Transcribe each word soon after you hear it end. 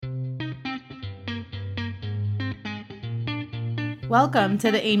Welcome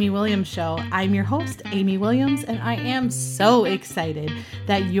to the Amy Williams Show. I'm your host, Amy Williams, and I am so excited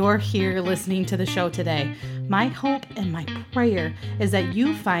that you're here listening to the show today. My hope and my prayer is that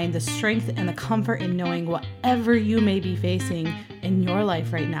you find the strength and the comfort in knowing whatever you may be facing in your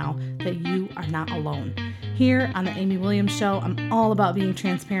life right now, that you are not alone. Here on the Amy Williams Show, I'm all about being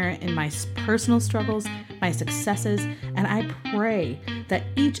transparent in my personal struggles, my successes, and I pray that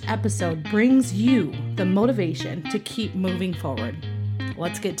each episode brings you the motivation to keep moving forward.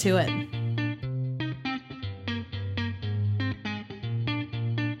 Let's get to it.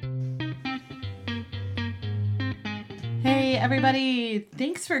 Hey everybody,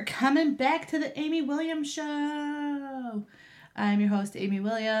 thanks for coming back to the Amy Williams Show. I'm your host, Amy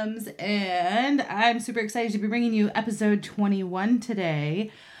Williams, and I'm super excited to be bringing you episode 21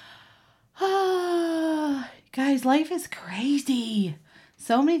 today. Guys, life is crazy.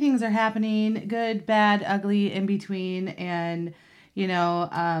 So many things are happening, good, bad, ugly, in between, and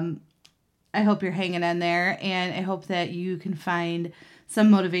I hope you're hanging in there, and I hope that you can find some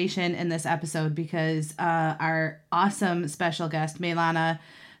motivation in this episode because our awesome special guest, Maylana,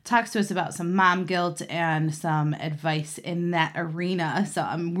 talks to us about some mom guilt and some advice in that arena. So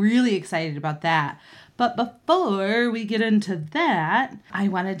I'm really excited about that. But before we get into that, I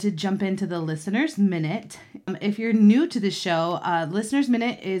wanted to jump into the Listener's Minute. If you're new to the show, Listener's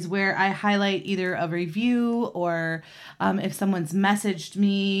Minute is where I highlight either a review or if someone's messaged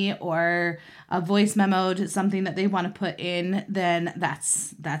me or a voice memoed something that they want to put in, then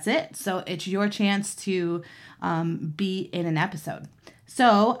that's it. So it's your chance to be in an episode.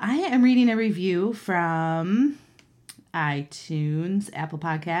 So I am reading a review from iTunes, Apple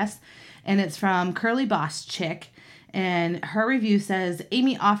Podcasts, and it's from Curly Boss Chick. And her review says,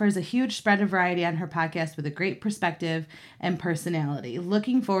 Amy offers a huge spread of variety on her podcast with a great perspective and personality.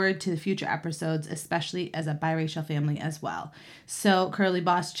 Looking forward to the future episodes, especially as a biracial family as well. So Curly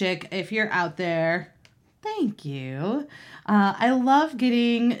Boss Chick, if you're out there, thank you. I love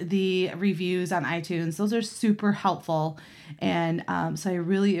getting the reviews on iTunes. Those are super helpful. And so I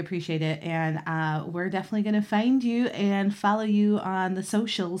really appreciate it. And we're definitely going to find you and follow you on the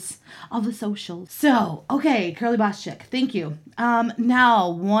socials, all the socials. So, okay, Curly Boss Chick, thank you. Now,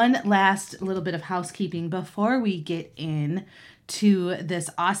 one last little bit of housekeeping before we get in to this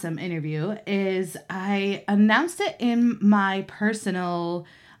awesome interview is I announced it in my personal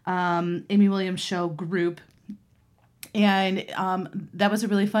Amy Williams Show group. And that was a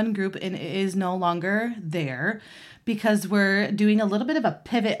really fun group, and it is no longer there because we're doing a little bit of a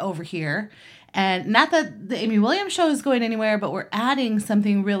pivot over here. And not that the Amy Williams Show is going anywhere, but we're adding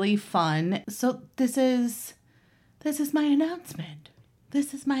something really fun. So this is my announcement.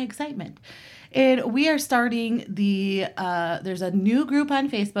 This is my excitement. And we are starting there's a new group on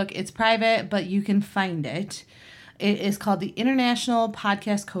Facebook. It's private, but you can find it. It is called the International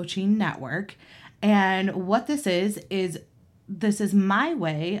Podcast Coaching Network. And what this is my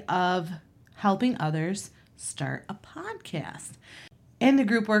way of helping others start a podcast. In the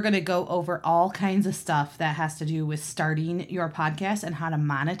group, we're going to go over all kinds of stuff that has to do with starting your podcast and how to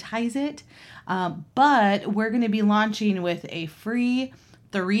monetize it. But we're going to be launching with a free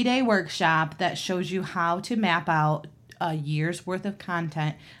 3-day workshop that shows you how to map out a year's worth of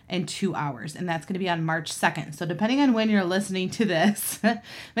content in 2 hours. And that's going to be on March 2nd. So depending on when you're listening to this,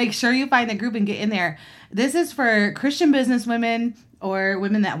 make sure you find the group and get in there. This is for Christian business women or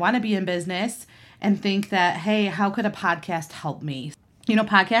women that want to be in business and think that, hey, how could a podcast help me?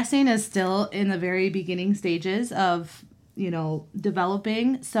 Podcasting is still in the very beginning stages of,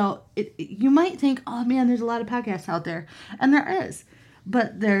 developing. So you might think, oh man, there's a lot of podcasts out there. And there is,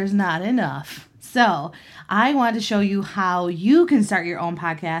 but there's not enough. So I want to show you how you can start your own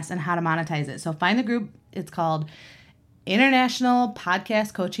podcast and how to monetize it. So find the group. It's called International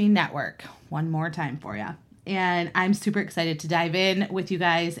Podcast Coaching Network. One more time for you. And I'm super excited to dive in with you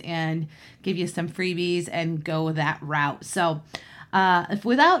guys and give you some freebies and go that route. So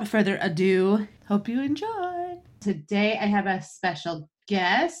without further ado, hope you enjoy. Today I have a special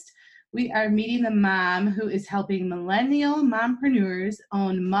guest. We are meeting the mom who is helping millennial mompreneurs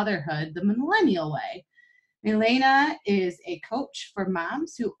own motherhood the millennial way. Maylana is a coach for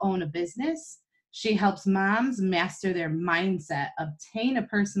moms who own a business. She helps moms master their mindset, obtain a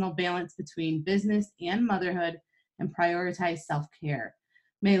personal balance between business and motherhood, and prioritize self-care.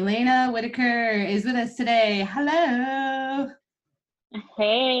 Maylana Whitaker is with us today. Hello.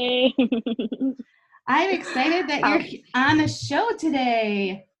 Hey. I'm excited that you're on the show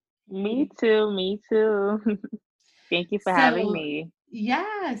today. Me too. Thank you for having me.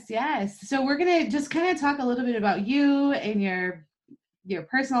 Yes. So we're going to just kind of talk a little bit about you and your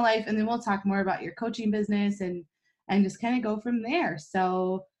personal life, and then we'll talk more about your coaching business and and just kind of go from there.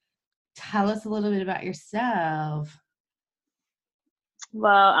 So tell us a little bit about yourself.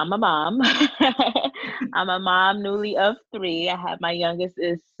 Well, I'm a mom. I'm a mom newly of three. I have my youngest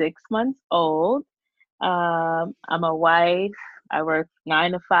is 6 months old. I'm a wife. I work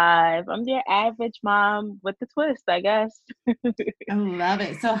 9 to 5. I'm your average mom with the twist, I guess. I love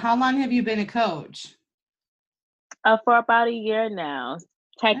it. So how long have you been a coach? For about a year now. All right.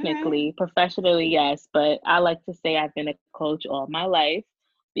 Technically, professionally, yes, but I like to say I've been a coach all my life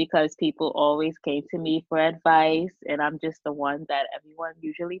because people always came to me for advice, and I'm just the one that everyone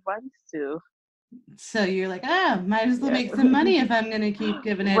usually runs to. So you're like, oh, might as well Yeah. make some money if I'm going to keep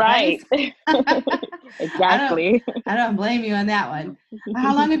giving advice. Right. I don't, Exactly. I don't blame you on that one.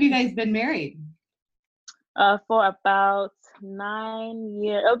 How long have you guys been married? For about 9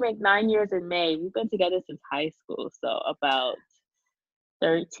 years, it'll make 9 years in May. We've been together since high school, so about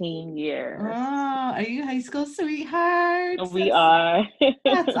 13 Oh, years. are you high school sweethearts? We are.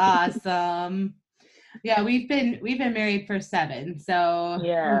 That's awesome. Yeah, we've been married for 7, so we're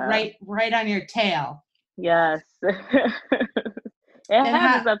Yeah. right on your tail. Yes. It And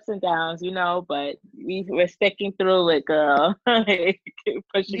has its ups and downs, but we're sticking through it, girl. Like, you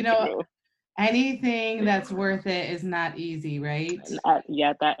pushing know, through. anything that's worth it is not easy, right?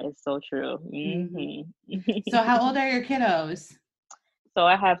 Yeah, that is so true. Hmm. Hmm. So how old are your kiddos? So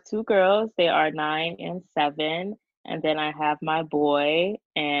I have two girls. They are 9 and 7, and then I have my boy,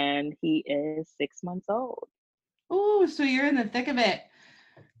 and he is 6 months old. Oh, so you're in the thick of it.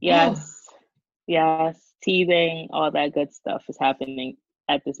 Oh, Yes, yes, teething, all that good stuff is happening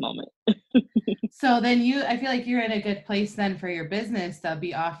at this moment. so then I feel like you're in a good place then for your business to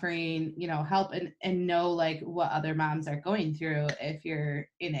be offering, help and know like what other moms are going through if you're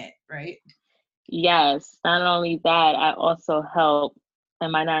in it, right? Yes, not only that, I also help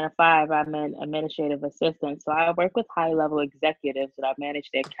in my 9 to 5. I'm an administrative assistant, so I work with high level executives that I manage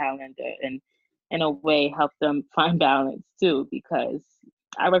their calendar and, in a way, help them find balance too. Because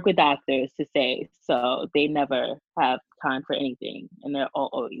I work with doctors to say, so they never have time for anything, and they're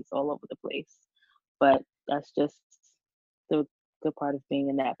always all over the place. But that's just the good part of being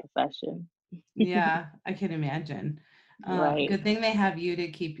in that profession, Yeah, I can imagine. right? Good thing they have you to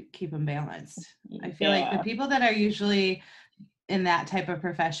keep them balanced. I feel like the Yeah, people that are usually in that type of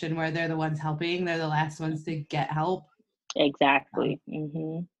profession where they're the ones helping, they're the last ones to get help. Um, exactly.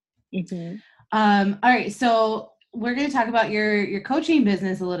 Hmm. all right, so we're going to talk about your coaching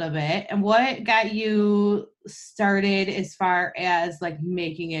business a little bit and what got you started as far as like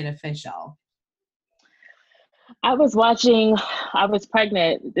making it official. I was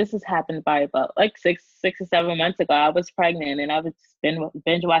pregnant. This has happened by about like 6 or 7 months ago. I was pregnant and I was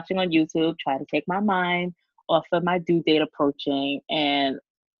binge watching on YouTube, trying to take my mind off of my due date approaching. And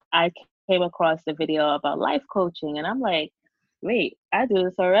I came across a video about life coaching and I'm like, wait, I do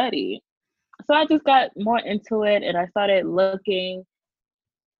this already. So I just got more into it and I started looking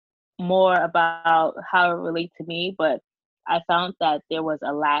more about how it relates to me, but I found that there was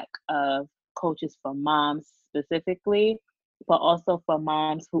a lack of coaches for moms specifically, but also for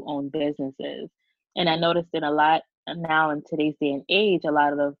moms who own businesses. And I noticed it a lot now in today's day and age. A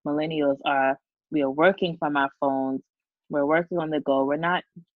lot of the millennials we are working from our phones, we're working on the go. We're not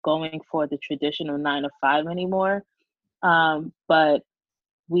going for the traditional 9 to 5 anymore, but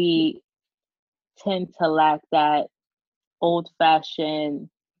we tend to lack that old fashioned.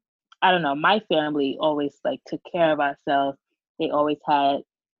 I don't know, my family always like took care of ourselves. They always had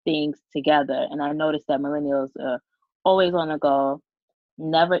things together. And I noticed that millennials are always on the go,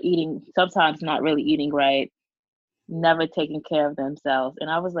 never eating, sometimes not really eating right, never taking care of themselves.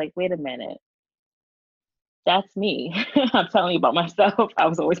 And I was like, wait a minute, that's me. I'm telling you about myself. I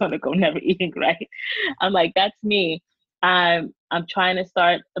was always on the go, never eating right. I'm like, that's me. I'm trying to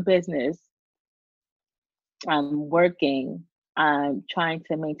start a business. I'm working. I'm trying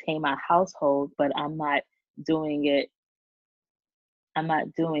to maintain my household, but doing it I'm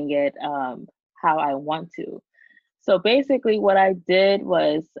not doing it how I want to. So basically, what I did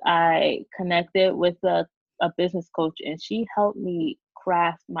was I connected with a business coach, and she helped me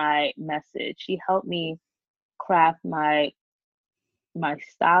craft my message. She helped me craft my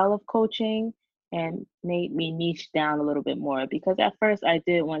style of coaching and made me niche down a little bit more because at first I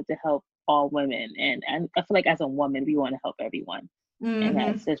did want to help all women, and I feel like as a woman we want to help everyone, and Mm-hmm.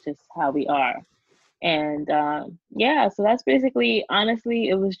 that's just how we are. And yeah, so that's basically, honestly,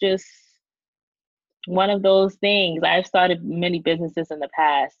 it was just one of those things. I've started many businesses in the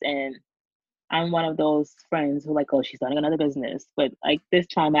past, and I'm one of those friends who like, oh, she's starting another business. But like this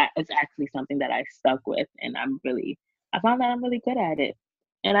time, it's actually something that I stuck with, and I found that I'm really good at it.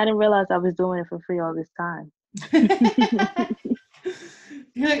 And I didn't realize I was doing it for free all this time.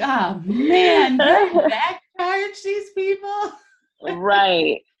 You're like, oh man, can I back charge these people?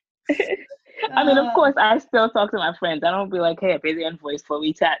 Right. I mean, of Uh, course, I still talk to my friends. I don't be like, "Hey, pay the invoice for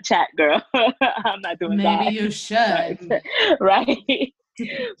we chat, girl." I'm not doing maybe that, you but should. right.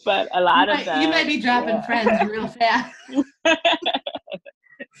 But a lot of You might them, be dropping yeah. friends real fast.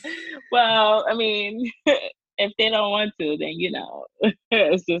 Well, I mean, if they don't want to, then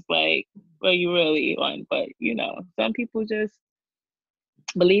it's just like, well, you really want. But some people just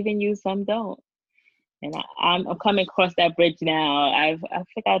believe in you, some don't. And I'm coming across that bridge now. I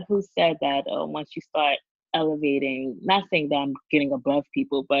forgot who said that. Once you start elevating, not saying that I'm getting above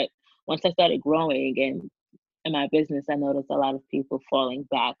people, but once I started growing and in my business, I noticed a lot of people falling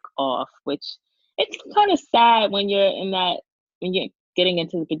back off, which it's kind of sad when you're in that when you're getting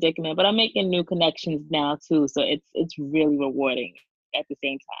into the predicament. But I'm making new connections now too, so it's really rewarding at the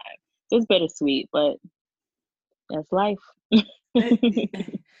same time. So it's bittersweet, but that's life.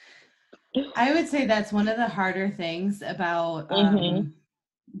 I would say that's one of the harder things about Hmm.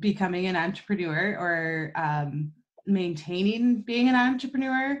 becoming an entrepreneur or maintaining being an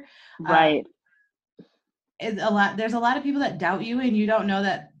entrepreneur. Um, Right. there's a lot of people that doubt you, and you don't know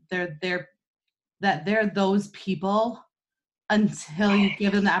that they're those people until you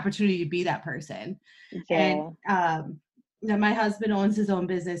give them the opportunity to be that person. And Yeah. my husband owns his own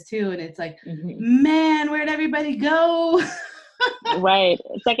business too, and it's like, Hmm. man, where'd everybody go? Right.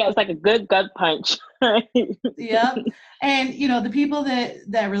 It's like a good gut punch. Yep. And the people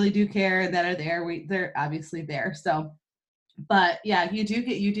that really do care and that are there, they're obviously there. So, but yeah, you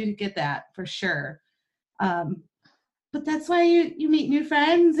do get that for sure. Um, but that's why you meet new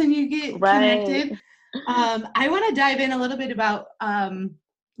friends and you get Right. connected. I want to dive in a little bit about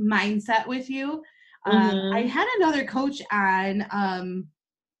mindset with you. I Hmm. had another coach on,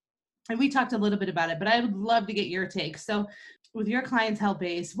 and we talked a little bit about it, but I would love to get your take. So, with your clientele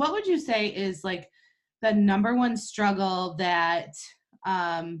base, what would you say is like the number one struggle that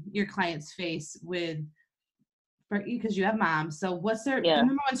your clients face with, because you have moms? So, what's the Yeah.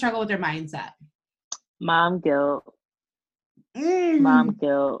 number one struggle with their mindset? Mom guilt. Mom Mm.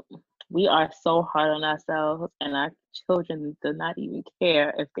 guilt. We are so hard on ourselves, and our children do not even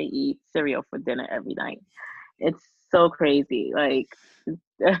care if they eat cereal for dinner every night. It's so crazy. Like,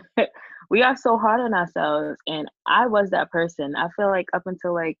 we are so hard on ourselves. And I was that person. I feel like up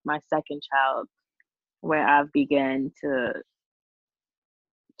until like my second child, where I've began to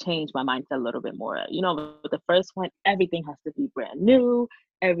change my mindset a little bit more. With the first one, everything has to be brand new.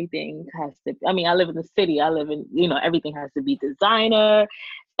 Everything has to, I mean, I live in the city. I live in, everything has to be designer.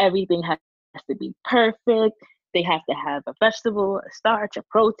 Everything has to be perfect. They have to have a vegetable, a starch, a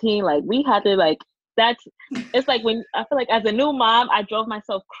protein. Like we had to it's like when I feel like as a new mom, I drove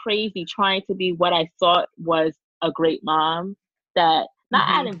myself crazy trying to be what I thought was a great mom that not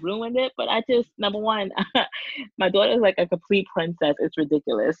I Mm-hmm. didn't ruin it, but I just number one, my daughter is like a complete princess. It's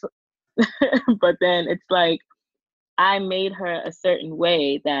ridiculous. But then it's like I made her a certain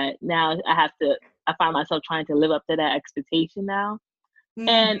way that now I find myself trying to live up to that expectation now.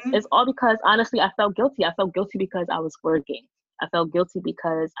 And Mm-hmm. it's all because honestly, I felt guilty. I felt guilty because I was working. I felt guilty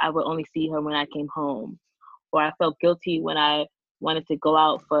because I would only see her when I came home. Or I felt guilty when I wanted to go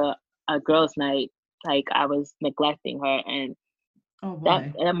out for a girls' night, like I was neglecting her. And Oh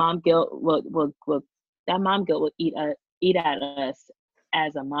that boy. that mom guilt will that mom guilt will eat at us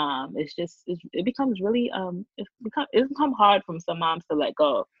as a mom. It becomes really it's become hard from some moms to let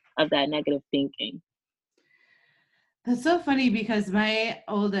go of that negative thinking. That's so funny because my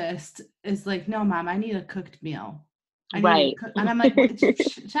oldest is like, "No, mom, I need a cooked meal. I need a Right. cook," and I'm like, "What,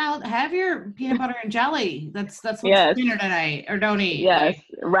 child? Have your peanut butter and jelly. That's what's for Yes. dinner tonight, or don't eat." Yes.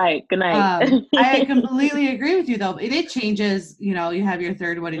 Like, Right. Good night. I completely agree with you though. It changes. You have your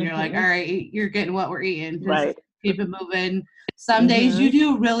third one, and you're like, "All Hmm. right, you're getting what we're eating. Just Right. keep it moving." Some days you Hmm.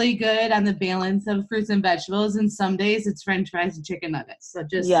 do really good on the balance of fruits and vegetables, and some days it's French fries and chicken nuggets. So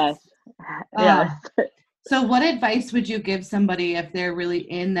just Yes. Yes. uh so what advice would you give somebody if they're really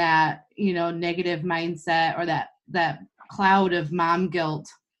in that, negative mindset or that cloud of mom guilt?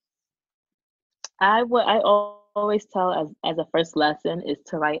 I always tell as a first lesson is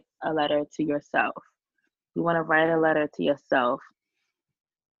to write a letter to yourself. You want to write a letter to yourself,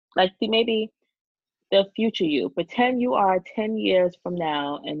 like maybe the future you. Pretend you are 10 years from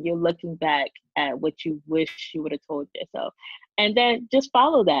now and you're looking back at what you wish you would have told yourself. And then just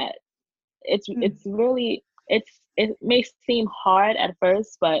follow that. Mm. It may seem hard at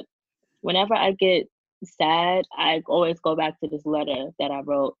first, but whenever I get sad, I always go back to this letter that I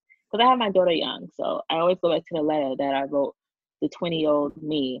wrote because I have my daughter young. So I always go back to the letter that I wrote the 20-year-old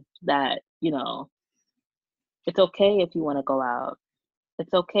me that, It's okay if you want to go out.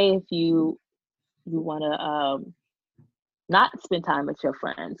 It's okay if you want to not spend time with your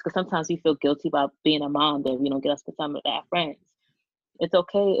friends, because sometimes we feel guilty about being a mom that we don't get to spend time with our friends. It's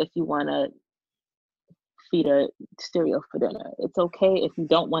okay if you want to feed her cereal for dinner. It's okay if you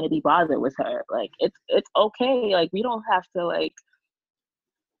don't want to be bothered with her. Like it's okay. Like we don't have to like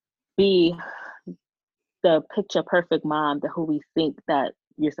be the picture perfect mom that who we think that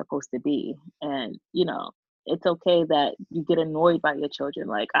you're supposed to be. And it's okay that you get annoyed by your children.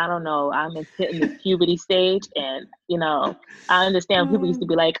 Like, I don't know, I'm hitting this puberty stage, and I understand people used to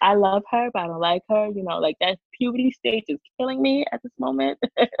be like, I love her but I don't like her. Like that puberty stage is killing me at this moment.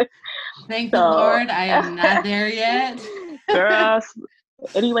 Thank the So Lord, I am not there yet. girls,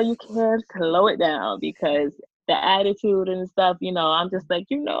 any way you can slow it down, because the attitude and stuff, I'm just like,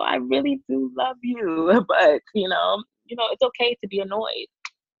 I really do love you, but it's okay to be annoyed.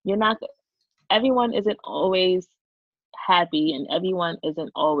 You're not Everyone isn't always happy, and everyone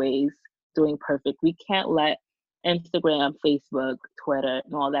isn't always doing perfect. We can't let Instagram, Facebook, Twitter,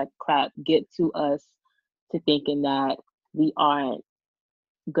 and all that crap get to us to thinking that we aren't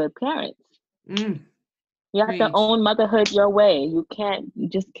good parents. You have to Preach. own motherhood your way. You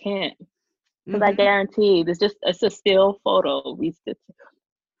just can't. Because I guarantee it's a still photo.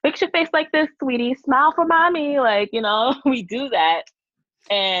 Fix your face like this, sweetie. Smile for mommy. Like, we do that.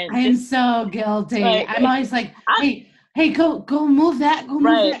 And I am just so guilty. like, I'm always like, hey, go move that,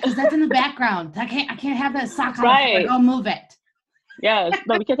 right, because that's in the background. I can't have that sock on the floor. right. Go move it. Yes,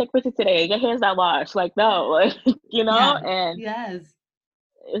 no, we can't take pictures today. Your hair's not washed. Like, no, like, Yeah. and Yes.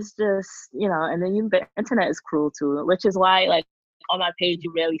 it's just, and then the internet is cruel too, which is why, like, on my page,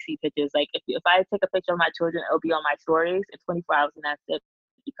 you rarely see pictures. Like, if I take a picture of my children, it'll be on my stories in 24 hours, and that's it.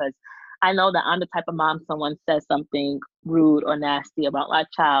 Because I know that I'm the type of mom, someone says something rude or nasty about my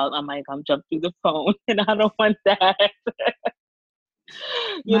child, I'm like, I'm jump through the phone, and I don't want that.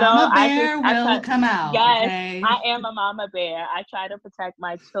 Mama I bear try. will come out. Yes, Okay. I am a mama bear. I try to protect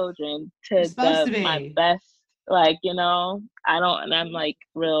my children You're to supposed to my be. best. Like, I don't, and I'm like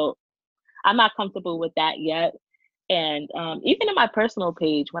I'm not comfortable with that yet. And even in my personal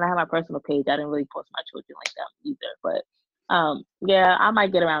page, when I have my personal page, I didn't really post my children like that either. But yeah, I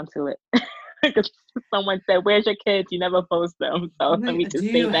might get around to it. Because someone said, "Where's your kids? You never post them." So let me Do just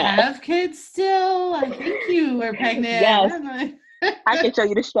say you that. have kids still? I think you were pregnant. Yes, I can show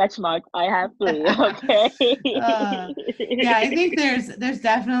you the stretch marks. I have 3. Okay. Yeah, I think there's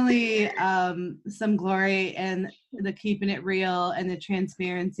definitely some glory in the keeping it real and the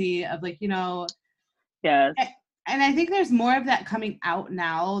transparency of, like, Yes. and I think there's more of that coming out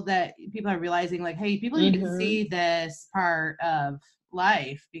now, that people are realizing, like, hey, people need to Mhm. see this part of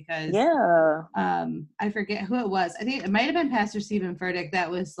life, because Yeah. I forget who it was. I think it might have been Pastor Stephen Furtick that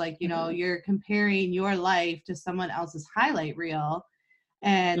was like, Mhm. you're comparing your life to someone else's highlight reel,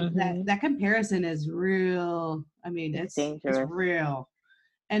 and Mhm. that comparison is real. I mean, It's it's dangerous. real,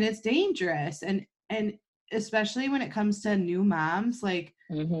 and it's dangerous, and especially when it comes to new moms, like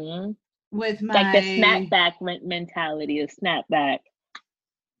Mhm. with Like the my snapback mentality, the snapback.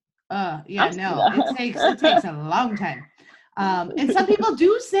 yeah, I'm no, it takes a long time. And some people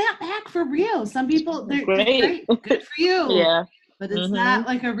do snap back for real. Some people, that's great. great, good for you, Yeah. but it's not Mhm.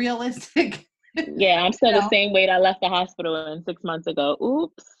 like a realistic, Yeah, I'm still you the know. same weight I left the hospital in 6 months ago.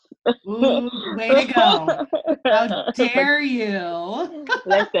 Oops. Ooh, way to go! How But dare you?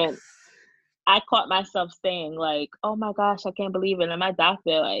 listen, I caught myself saying like, "Oh my gosh, I can't believe it." And my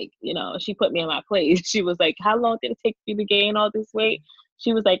doctor, like, she put me in my place. She was like, "How long did it take you to gain all this weight?"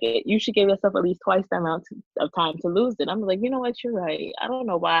 She was like, "You should give yourself at least twice the amount of time to lose it." I'm like, you know what? You're right. I don't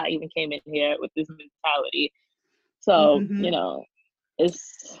know why I even came in here with this mentality. So, Hmm.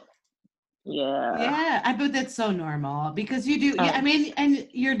 it's yeah, Yeah, I bet that's so normal, because you do. Yeah, I um, mean, and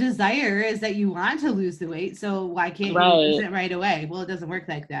your desire is that you want to lose the weight, so why can't you lose right. it right away? Well, it doesn't work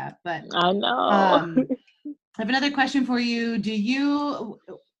like that. But I know. um, I have another question for you.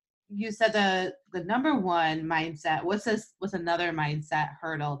 You said the number one mindset. What's another mindset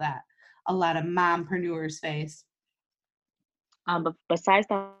hurdle that a lot of mompreneurs face? But besides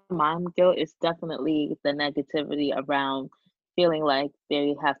the mom guilt, it's definitely the negativity around feeling like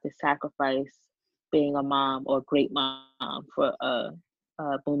they have to sacrifice being a mom or a great mom for a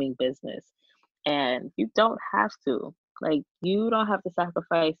booming business. And you don't have to. Like, you don't have to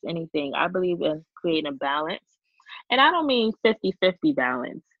sacrifice anything. I believe in creating a balance. And I don't mean 50-50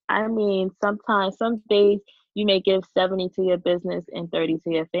 balance. I mean, sometimes, some days, you may give 70 to your business and 30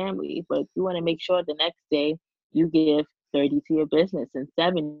 to your family, but you want to make sure the next day you give 30 to your business and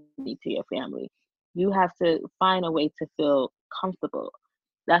 70 to your family. You have to find a way to feel comfortable.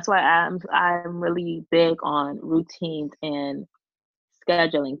 That's why I'm really big on routines and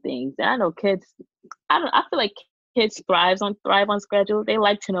scheduling things. And I know kids, I feel like kids thrive on schedule. They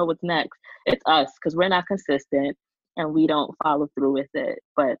like to know what's next. It's us because we're not consistent and we don't follow through with it.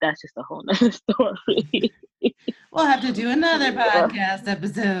 But that's just a whole nother story. We'll have to do another podcast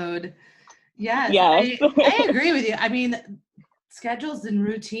episode. Yes, Yes. I agree with you. I mean, schedules and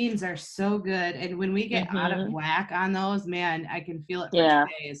routines are so good. And when we get out of Mhm. whack on those, man, I can feel it for Yeah.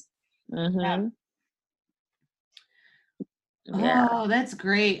 days. Yeah. Mhm. Yeah. Oh, that's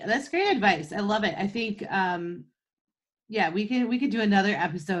great. That's great advice. I love it. I think yeah, we could do another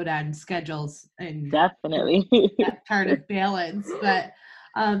episode on schedules and Definitely. that part of balance. But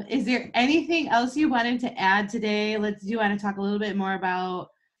is there anything else you wanted to add today? Do you want to talk a little bit more about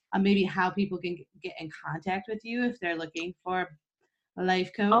maybe how people can get in contact with you if they're looking for a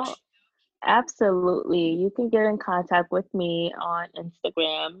life Oh, coach? absolutely. You can get in contact with me on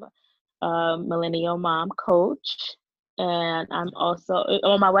Instagram, Millennial Mom Coach. And I'm also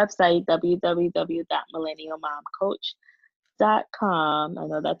on my website, www.millennialmomcoach.com. I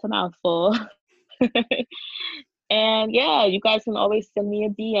know that's a mouthful. And yeah, you guys can always send me a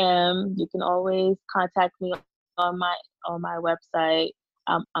DM. You can always contact me on my website.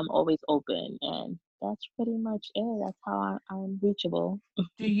 I'm always open, and that's pretty much it. That's how I'm reachable.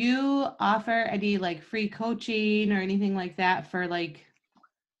 Do you offer any like free coaching or anything like that for like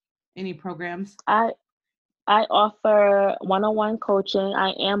any programs? I I offer one-on-one coaching. I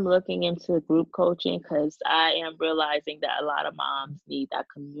am looking into group coaching because I am realizing that a lot of moms need that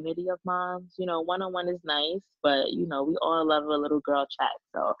community of moms. You know, one-on-one is nice, but we all love a little girl chat.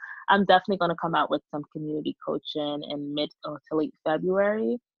 So I'm definitely going to come out with some community coaching in mid to late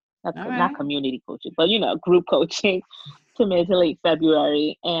February. All Not right. community coaching, but group coaching to mid to late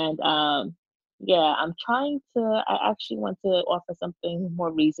February. And yeah, I actually want to offer something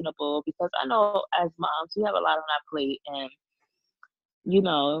more reasonable because I know as moms, we have a lot on our plate and, you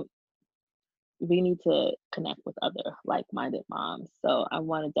know, we need to connect with other like minded moms. So I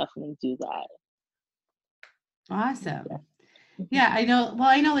want to definitely do that. Yeah. Awesome. Yeah, I know. Well,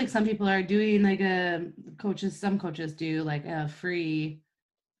 I know like some people are doing like some coaches do like a free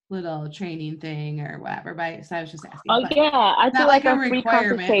little training thing or whatever, but so I was just asking, Oh, but yeah. I do not like like a a free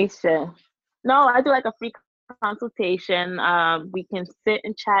requirement. consultation. No, I do like a free consultation. We can sit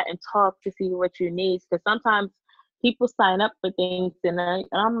and chat and talk to see what you need. Because sometimes people sign up for things and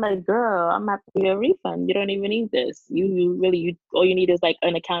I'm like, girl, I'm not gonna give you a refund. You don't even need this. All you need is like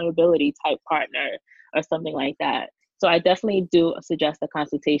an accountability type partner or something like that. So I definitely do suggest a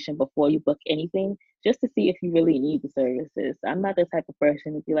consultation before you book anything, just to see if you really need the services. I'm not the type of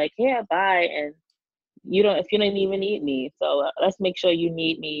person to be like, yeah, bye, and if you don't even need me. So let's make sure you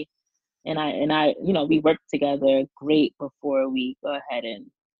need me, and I we work together great before we go ahead and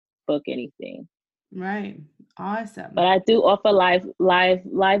book anything. Right. But Awesome. I do offer live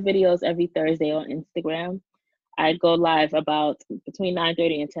videos every Thursday on Instagram. I go live about between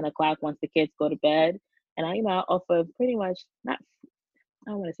 9:30 and 10 o'clock once the kids go to bed, and I offer pretty much not, I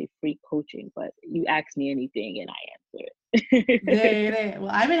don't want to say free coaching, but you ask me anything and I answer it. There it is. Well,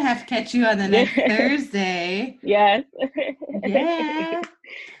 I'm gonna have to catch you on the Yeah. next Thursday. Yes. Yeah.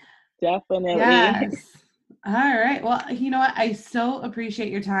 Definitely. Yes. All right. Well, you know what? I so appreciate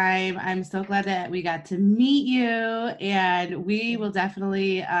your time. I'm so glad that we got to meet you, and we will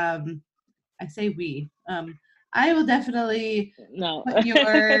definitely I say I will definitely No. put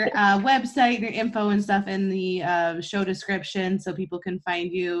your website, your info and stuff in the show description so people can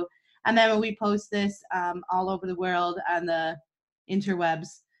find you. And then when we post this all over the world on the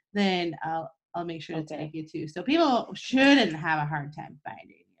interwebs, then I'll make sure to tag Okay. you too. So people shouldn't have a hard time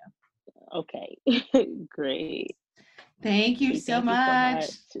finding you. Okay. Great. Thank you so Thank you so much. much.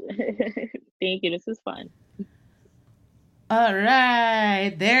 Thank you. This is fun. All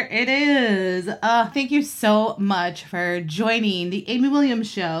right, there it is. Thank you so much for joining the Amy Williams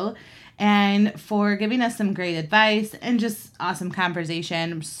Show and for giving us some great advice and just awesome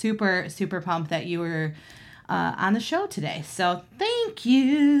conversation. I'm super, super pumped that you were on the show today. So thank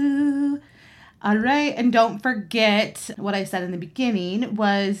you. All right, and don't forget what I said in the beginning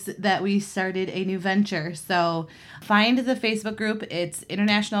was that we started a new venture. So find the Facebook group, it's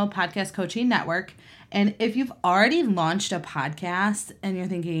International Podcast Coaching Network. And if you've already launched a podcast and you're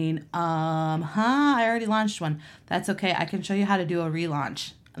thinking, I already launched one, that's okay. I can show you how to do a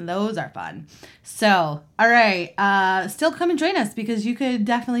relaunch. Those are fun. So, all right, still come and join us because you could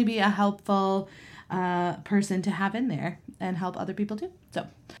definitely be a helpful person to have in there and help other people too. So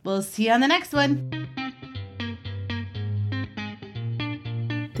we'll see you on the next one.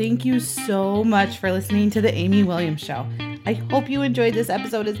 Thank you so much for listening to The Amy Williams Show. I hope you enjoyed this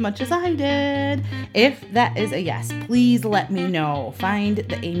episode as much as I did. If that is a yes, please let me know. Find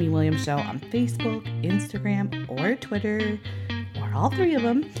The Amy Williams Show on Facebook, Instagram, or Twitter, or all three of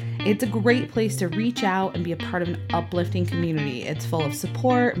them. It's a great place to reach out and be a part of an uplifting community. It's full of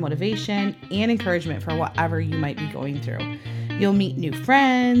support, motivation, and encouragement for whatever you might be going through. You'll meet new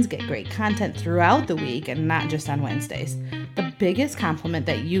friends, get great content throughout the week, and not just on Wednesdays. The biggest compliment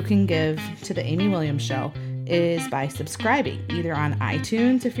that you can give to The Amy Williams Show is by subscribing, either on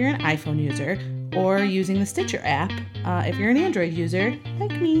iTunes if you're an iPhone user, or using the Stitcher app if you're an Android user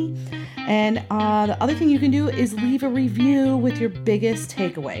like me. And the other thing you can do is leave a review with your biggest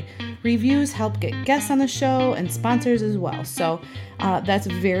takeaway. Reviews help get guests on the show and sponsors as well. So that's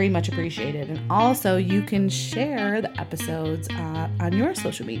very much appreciated. And also you can share the episodes on your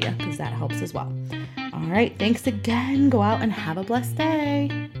social media because that helps as well. All right. Thanks again. Go out and have a blessed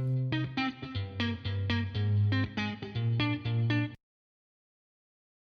day.